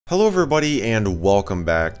Hello everybody and welcome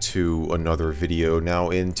back to another video. Now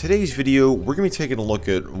in today's video we're going to be taking a look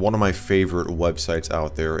at one of my favorite websites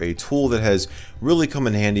out there, a tool that has really come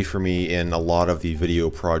in handy for me in a lot of the video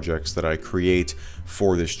projects that I create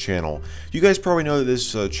for this channel. You guys probably know that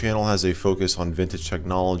this channel has a focus on vintage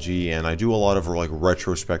technology, and I do a lot of like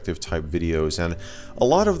retrospective type videos, and a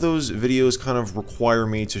lot of those videos kind of require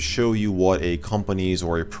me to show you what a company's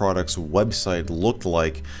or a product's website looked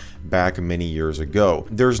like back many years ago.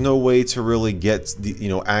 There's no way to really get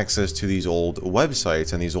access to these old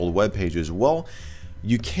websites and these old web pages. Well,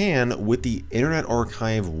 you can with the Internet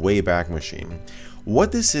Archive Wayback Machine.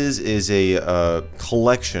 What this is a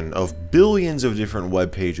collection of billions of different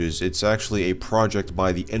web pages. It's actually a project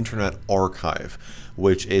by the Internet Archive,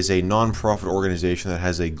 which is a non-profit organization that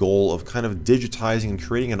has a goal of kind of digitizing and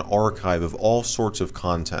creating an archive of all sorts of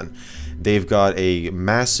content. They've got a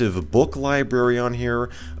massive book library on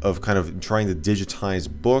here of kind of trying to digitize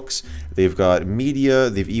books. They've got media.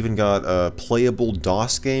 They've even got playable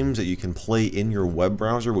DOS games that you can play in your web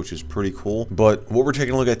browser, which is pretty cool. But what we're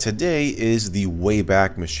taking a look at today is the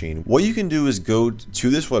Wayback Machine. What you can do is go to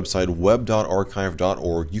this website,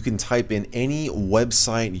 web.archive.org. You can type in any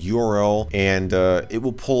website URL and it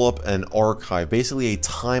will pull up an archive, basically a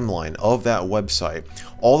timeline of that website,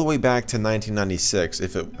 all the way back to 1996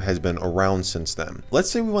 if it has been around since then.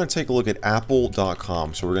 Let's say we want to take a look at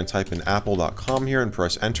apple.com. So we're going to type in apple.com here and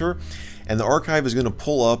press enter, and the archive is going to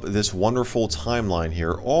pull up this wonderful timeline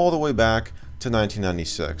here all the way back to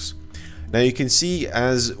 1996. Now you can see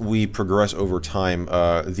as we progress over time,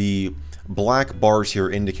 the black bars here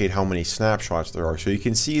indicate how many snapshots there are. So you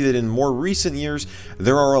can see that in more recent years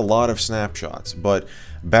there are a lot of snapshots, but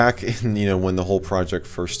back in when the whole project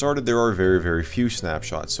first started, there are very few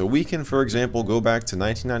snapshots. So we can, for example, go back to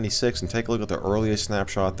 1996 and take a look at the earliest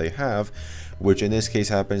snapshot they have, which in this case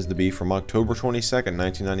happens to be from October 22nd,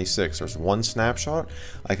 1996. There's one snapshot.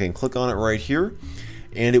 I can click on it right here,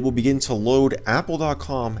 and it will begin to load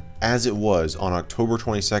apple.com as it was on October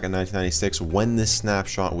 22nd, 1996 when this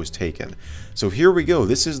snapshot was taken. So here we go.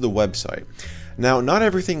 This is the website. Now, not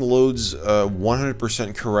everything loads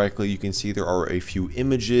 100% correctly. You can see there are a few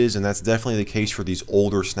images, and that's definitely the case for these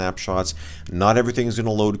older snapshots. Not everything is going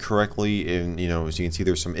to load correctly, and as you can see,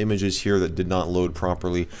 there's some images here that did not load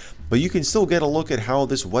properly. But you can still get a look at how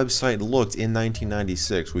this website looked in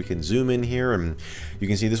 1996. We can zoom in here, and you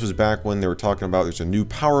can see this was back when they were talking about there's a new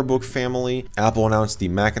PowerBook family. Apple announced the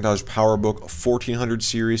Macintosh PowerBook 1400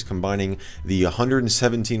 series, combining the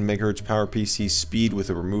 117 MHz PowerPC speed with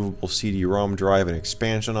a removable CD-ROM drive and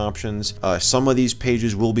expansion options. Some of these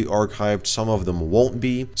pages will be archived, some of them won't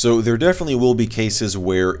be. So there definitely will be cases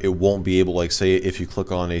where it won't be able, like say if you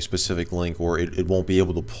click on a specific link, or it won't be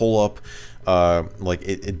able to pull up like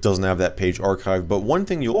it doesn't have that page archived. But one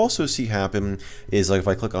thing you'll also see happen is, like if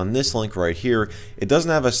I click on this link right here, it doesn't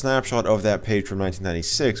have a snapshot of that page from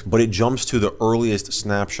 1996, but it jumps to the earliest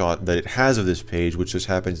snapshot that it has of this page, which just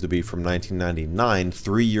happens to be from 1999,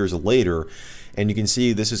 3 years later. And you can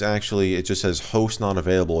see this is actually, it just says host not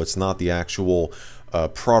available. It's not the actual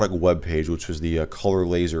product web page, which was the color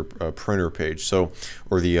laser printer page, so,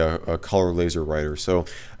 or the color laser writer. So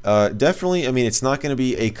definitely, I mean, it's not going to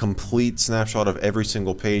be a complete snapshot of every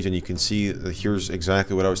single page, and you can see here's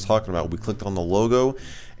exactly what I was talking about. We clicked on the logo,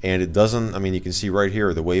 and it doesn't, I mean, you can see right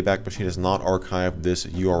here, the Wayback Machine has not archived this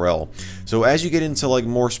URL. So as you get into like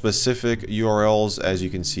more specific URLs, as you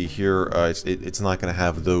can see here, it's not going to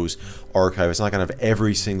have those archived. It's not going to have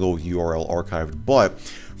every single URL archived, but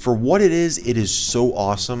for what it is so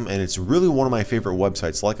awesome, and it's really one of my favorite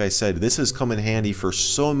websites. Like I said, this has come in handy for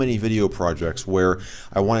so many video projects where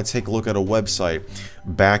I want to take a look at a website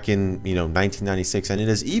back in 1996, and it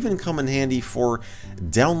has even come in handy for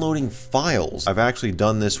downloading files. I've actually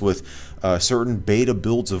done this with certain beta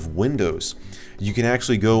builds of Windows. You can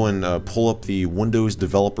actually go and pull up the Windows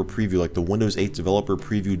Developer Preview, like the Windows 8 Developer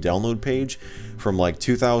Preview download page from like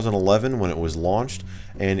 2011 when it was launched,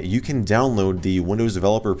 and you can download the Windows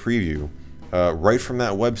Developer Preview right from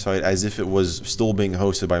that website as if it was still being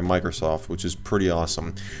hosted by Microsoft, which is pretty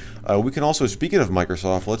awesome. We can also, speaking of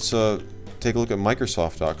Microsoft, let's take a look at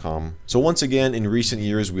Microsoft.com. So once again, in recent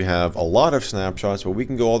years we have a lot of snapshots, but we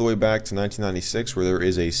can go all the way back to 1996 where there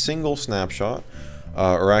is a single snapshot.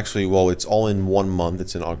 Or actually, well, it's all in 1 month.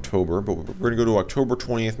 It's in October, but we're going to go to October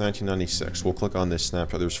 20th, 1996. We'll click on this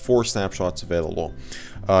snapshot. There's 4 snapshots available.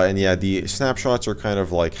 And yeah, the snapshots are kind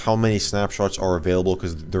of like how many snapshots are available,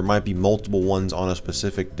 because there might be multiple ones on a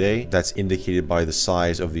specific day. That's indicated by the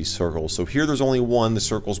size of these circles. So here there's only 1. The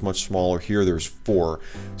circle's much smaller. Here there's 4.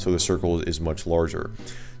 So the circle is much larger.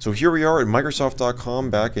 So here we are at Microsoft.com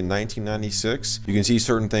back in 1996. You can see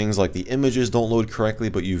certain things like the images don't load correctly,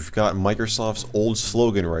 but you've got Microsoft's old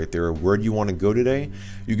slogan right there, where do you want to go today?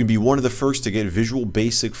 You can be one of the first to get Visual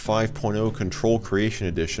Basic 5.0 Control Creation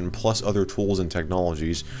Edition, plus other tools and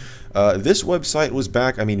technologies. This website was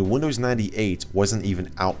back, I mean, Windows 98 wasn't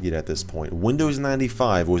even out yet at this point. Windows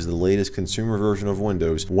 95 was the latest consumer version of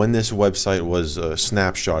Windows when this website was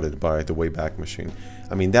snapshotted by the Wayback Machine.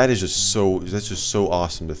 I mean, that's just so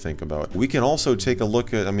awesome to think about. We can also take a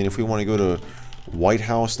look at, I mean, if we want to go to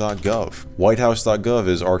whitehouse.gov. Whitehouse.gov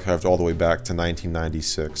is archived all the way back to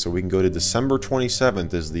 1996. So we can go to December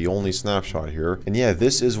 27th is the only snapshot here. And yeah,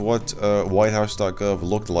 this is what whitehouse.gov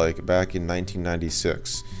looked like back in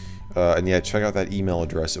 1996. And yeah, check out that email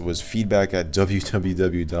address. It was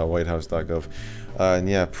feedback@www.whitehouse.gov. And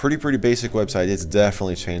yeah, pretty basic website. It's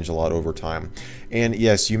definitely changed a lot over time. And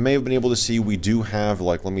yes, you may have been able to see we do have,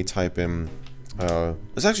 like, let me type in,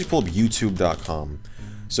 let's actually pull up youtube.com.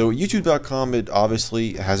 So youtube.com, it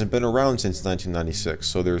obviously hasn't been around since 1996.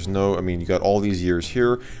 So there's no, I mean, you got all these years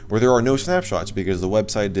here where there are no snapshots because the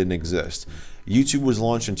website didn't exist. YouTube was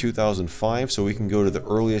launched in 2005, so we can go to the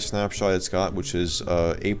earliest snapshot it's got, which is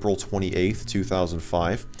April 28th,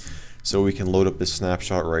 2005. So we can load up this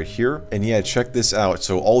snapshot right here. And yeah, check this out.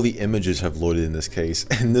 So all the images have loaded in this case.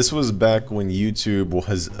 And this was back when YouTube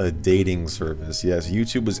was a dating service. Yes,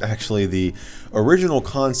 YouTube was actually the original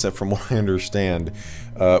concept, from what I understand,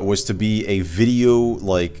 was to be a video,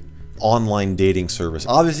 like, online dating service.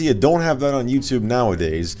 Obviously, you don't have that on YouTube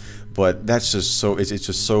nowadays, but that's just so, it's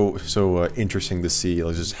just so interesting to see,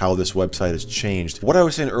 like, just how this website has changed. What I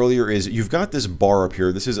was saying earlier is you've got this bar up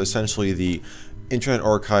here. This is essentially the Internet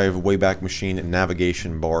Archive Wayback Machine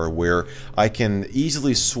navigation bar, where I can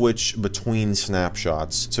easily switch between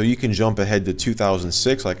snapshots. So you can jump ahead to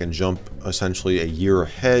 2006. I can jump essentially a year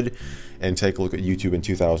ahead and take a look at YouTube in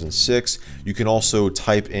 2006. You can also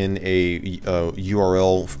type in a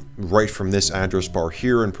URL right from this address bar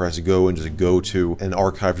here and press go and just go to an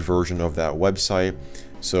archived version of that website.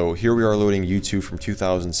 So here we are loading YouTube from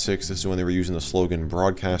 2006. This is when they were using the slogan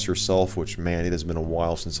 "Broadcast Yourself," which, man, it has been a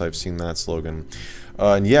while since I've seen that slogan.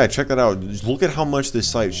 And yeah, check that out. Just look at how much this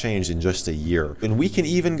site changed in just a year. And we can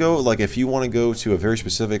even go, like, if you want to go to a very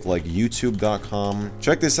specific, like, youtube.com.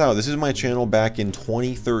 Check this out. This is my channel back in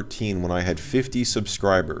 2013 when I had 50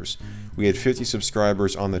 subscribers. We had 50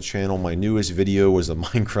 subscribers on the channel. My newest video was a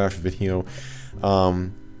Minecraft video.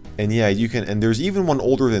 And yeah, you can, and there's even one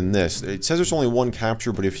older than this. It says there's only one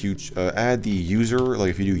capture, but if you add the user, like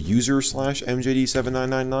if you do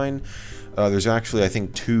user/MJD7999, there's actually, I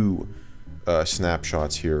think, 2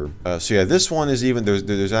 snapshots here. So yeah, this one is even,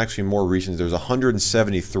 there's actually more recent. There's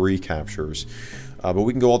 173 captures. But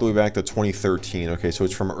we can go all the way back to 2013. Okay, so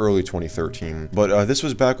it's from early 2013. But this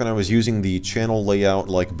was back when I was using the channel layout,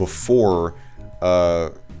 like, before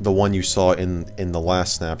the one you saw in the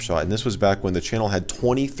last snapshot. And this was back when the channel had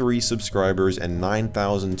 23 subscribers and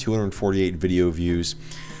 9,248 video views.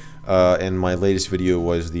 And my latest video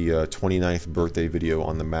was the 29th birthday video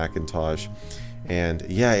on the Macintosh. And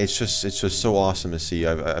yeah, it's just so awesome to see.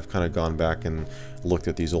 I've kind of gone back and looked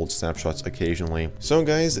at these old snapshots occasionally. So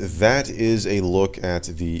guys, that is a look at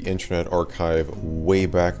the Internet Archive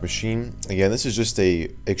Wayback Machine. Again, this is just a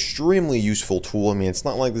extremely useful tool. I mean, it's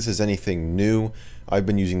not like this is anything new. I've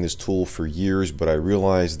been using this tool for years, but I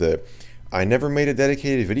realized that I never made a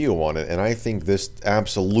dedicated video on it, and I think this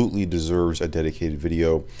absolutely deserves a dedicated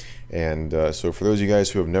video. And so for those of you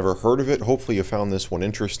guys who have never heard of it, hopefully you found this one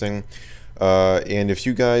interesting. And if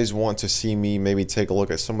you guys want to see me maybe take a look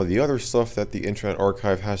at some of the other stuff that the Internet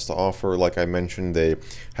Archive has to offer, like I mentioned, they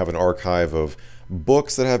have an archive of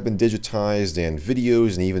books that have been digitized and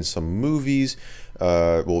videos and even some movies,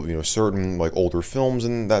 well, you know, certain like older films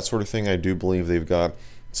and that sort of thing. I do believe they've got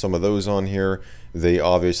some of those on here. They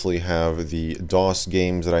obviously have the DOS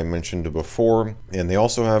games that I mentioned before, and they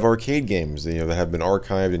also have arcade games, you know, that have been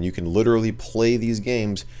archived, and you can literally play these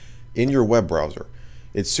games in your web browser.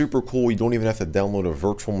 It's super cool. You don't even have to download a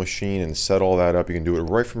virtual machine and set all that up. You can do it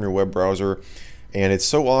right from your web browser, and it's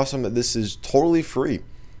so awesome that this is totally free.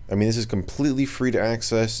 I mean, this is completely free to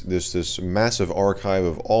access. There's this massive archive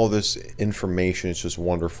of all this information. It's just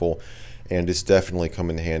wonderful, and it's definitely come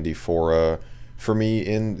in handy for me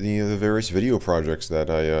in the various video projects that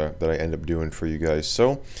I end up doing for you guys.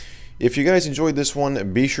 So if you guys enjoyed this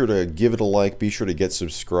one, be sure to give it a like, be sure to get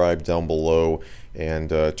subscribed down below, and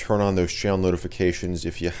turn on those channel notifications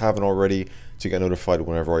if you haven't already to get notified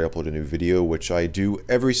whenever I upload a new video, which I do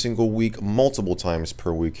every single week, multiple times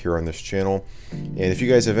per week here on this channel. And if you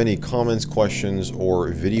guys have any comments, questions, or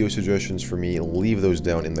video suggestions for me, leave those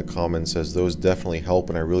down in the comments, as those definitely help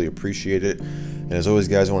and I really appreciate it. And as always,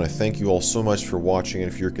 guys, I want to thank you all so much for watching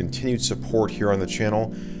and for your continued support here on the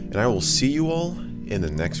channel, and I will see you all in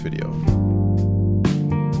the next video.